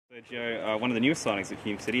Sergio, one of the newest signings at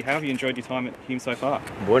Hume City. How have you enjoyed your time at Hume so far?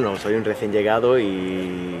 Bueno, soy un recién llegado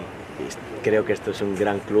y creo que esto es un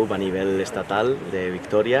gran club a nivel estatal de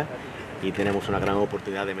Victoria y tenemos una gran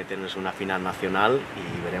oportunidad de meternos en una final nacional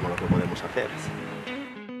y veremos lo que podemos hacer.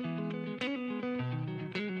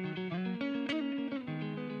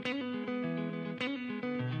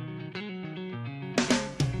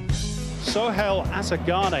 Souheil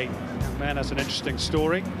Azagani, man has an interesting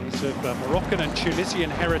story. He's of Moroccan and Tunisian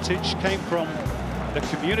heritage, came from the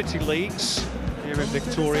community leagues here in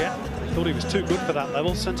Victoria. Thought he was too good for that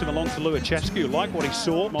level, sent him along to Luachevsky, who liked what he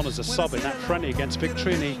saw. On as a sub in that friendly against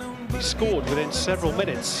Victory, and he scored within several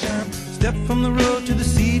minutes. Step from the road to the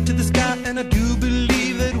sea to the sky, and I do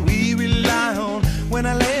believe that we rely on. When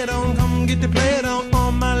I lay it on, come get to play it on.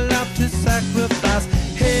 All my life to sacrifice.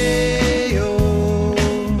 Hey, oh,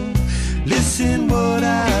 listen what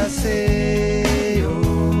I say,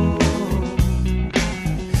 oh,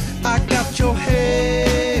 I got your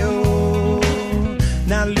hey, oh,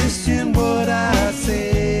 now listen what I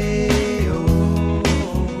say, oh,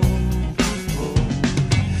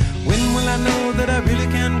 when will I know that I really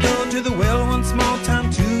can go to the well one small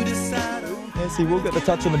time to decide? Yes, he will get the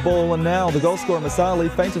touch on the ball, and now the goal scorer Msahli,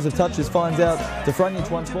 faintest of touches, finds out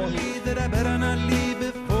Defranic once more. That I better not leave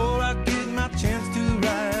before I get my chance to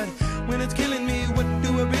ride. When it's killing me, what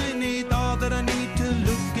do I really need? All that I need to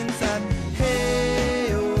look inside.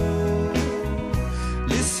 Hey, oh,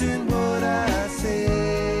 listen what I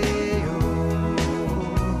say, oh,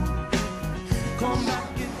 come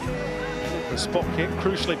back and The spot kick,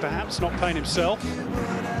 crucially perhaps, not Payne himself.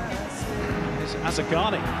 It's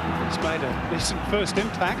Azagani. He's made a decent first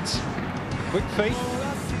impact. Quick feet.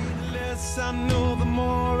 the less I know, the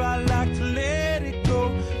more I like to let it go.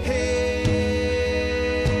 Hey,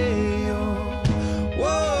 oh,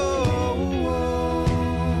 whoa, whoa.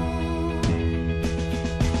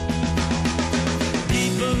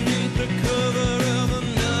 Deep beneath the cover of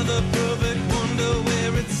another perfect wonder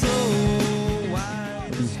where it's so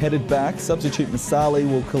wide. He's headed back. Substitute Msahli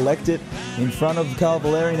will collect it in front of Carl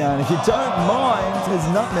Valeri now. And if you don't mind, has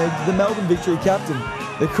nutmegged the Melbourne Victory captain.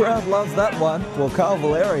 The crowd loves that one. Well, Carl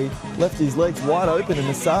Valeri left his legs wide open, and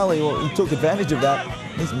Msahli, well, he took advantage of that.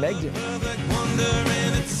 He's megged him. Perfect wonder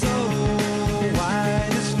and it's so white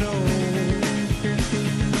as snow.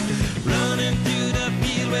 Running through the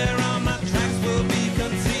field where all my tracks will be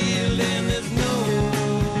concealed and there's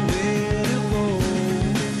nowhere to go.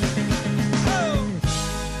 Oh!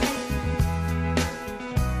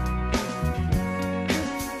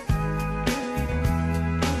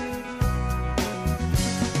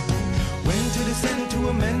 When to descend to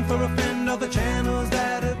amend for a friend of the channels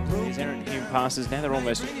that have broken. These errant Hume passes, now they're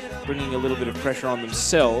almost bringing a little bit of pressure on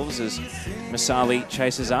themselves as Msahli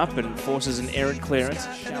chases up and forces an errant clearance.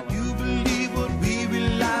 You believe what we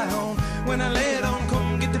rely on. When I lay it on,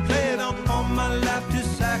 come get to play it on. All my life to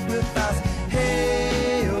sacrifice.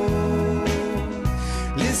 Hey, oh,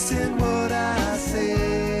 listen what I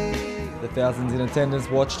say. The thousands in attendance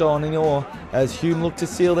watched on in awe as Hume looked to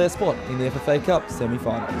seal their spot in the FFA Cup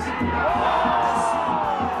semi-finals.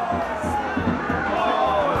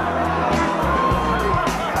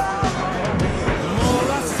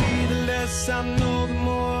 I know the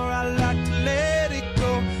more I like to let it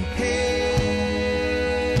go. Hey,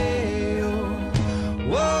 oh,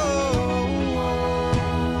 whoa, whoa.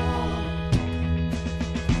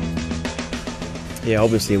 Yeah,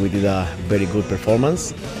 obviously we did a very good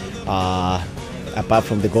performance. Apart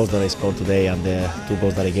from the goals that I scored today and the 2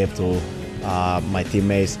 goals that I gave to my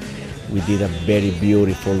teammates, we did a very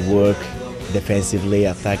beautiful work defensively,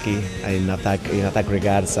 attacking in attack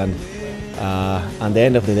regards, and at the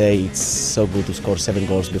end of the day, it's so good to score 7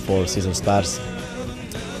 goals before season starts.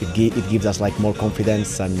 It gives us like more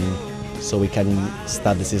confidence, and so we can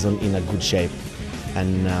start the season in a good shape.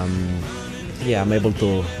 And yeah, I'm able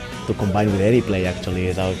to combine with any play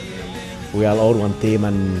actually. We are all one team,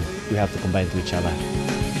 and we have to combine to each other.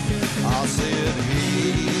 I'll say it,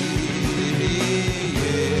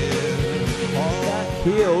 yeah.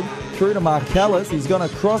 Healed through to Marcellus. He's going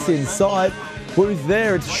to cross inside. Who's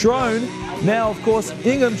there? It's Schroen. Now, of course,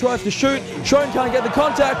 Ingham tries to shoot. Schroen can't get the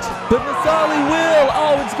contact, but Msahli will.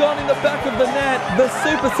 Oh, it's gone in the back of the net. The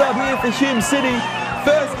super sub here for Hume City.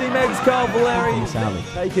 First team eggs, Carl Valeri. Msahli.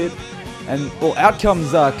 Take it. And well, out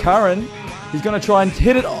comes Curran. He's going to try and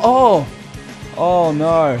hit it. Oh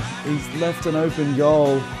no. He's left an open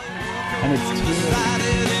goal. And it's 2-0.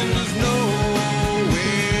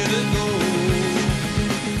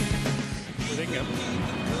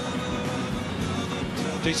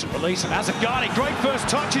 Decent release, and Azagani, great first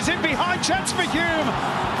touch, is in behind, chance for Hume.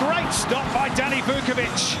 Great stop by Danny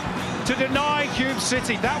Vukovic. to deny Hume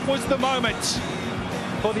City. That was the moment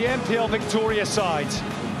for the MPL Victoria side.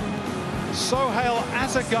 Souheil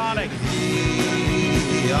Azagani.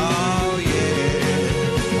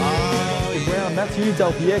 Ground, Matthew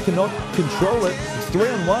Delpierre cannot control it. It's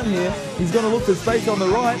 3-on-1 here. He's going to look for space on the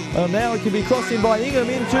right. Now it can be crossed in by Ingham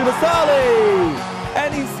into Msahli.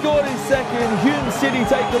 And he scored his second. Hume City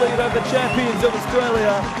take the lead over the champions of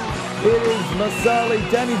Australia. It is Msahli.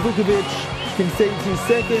 Danny Vukovic concedes his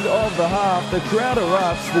second of the half. The crowd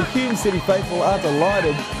erupts. The Hume City faithful are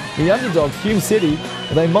delighted. The underdogs, Hume City,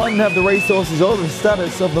 they mightn't have the resources or the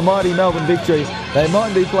status of the mighty Melbourne Victory. They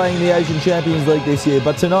might be playing the Asian Champions League this year,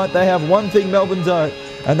 but tonight they have one thing Melbourne don't,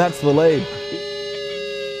 and that's the lead.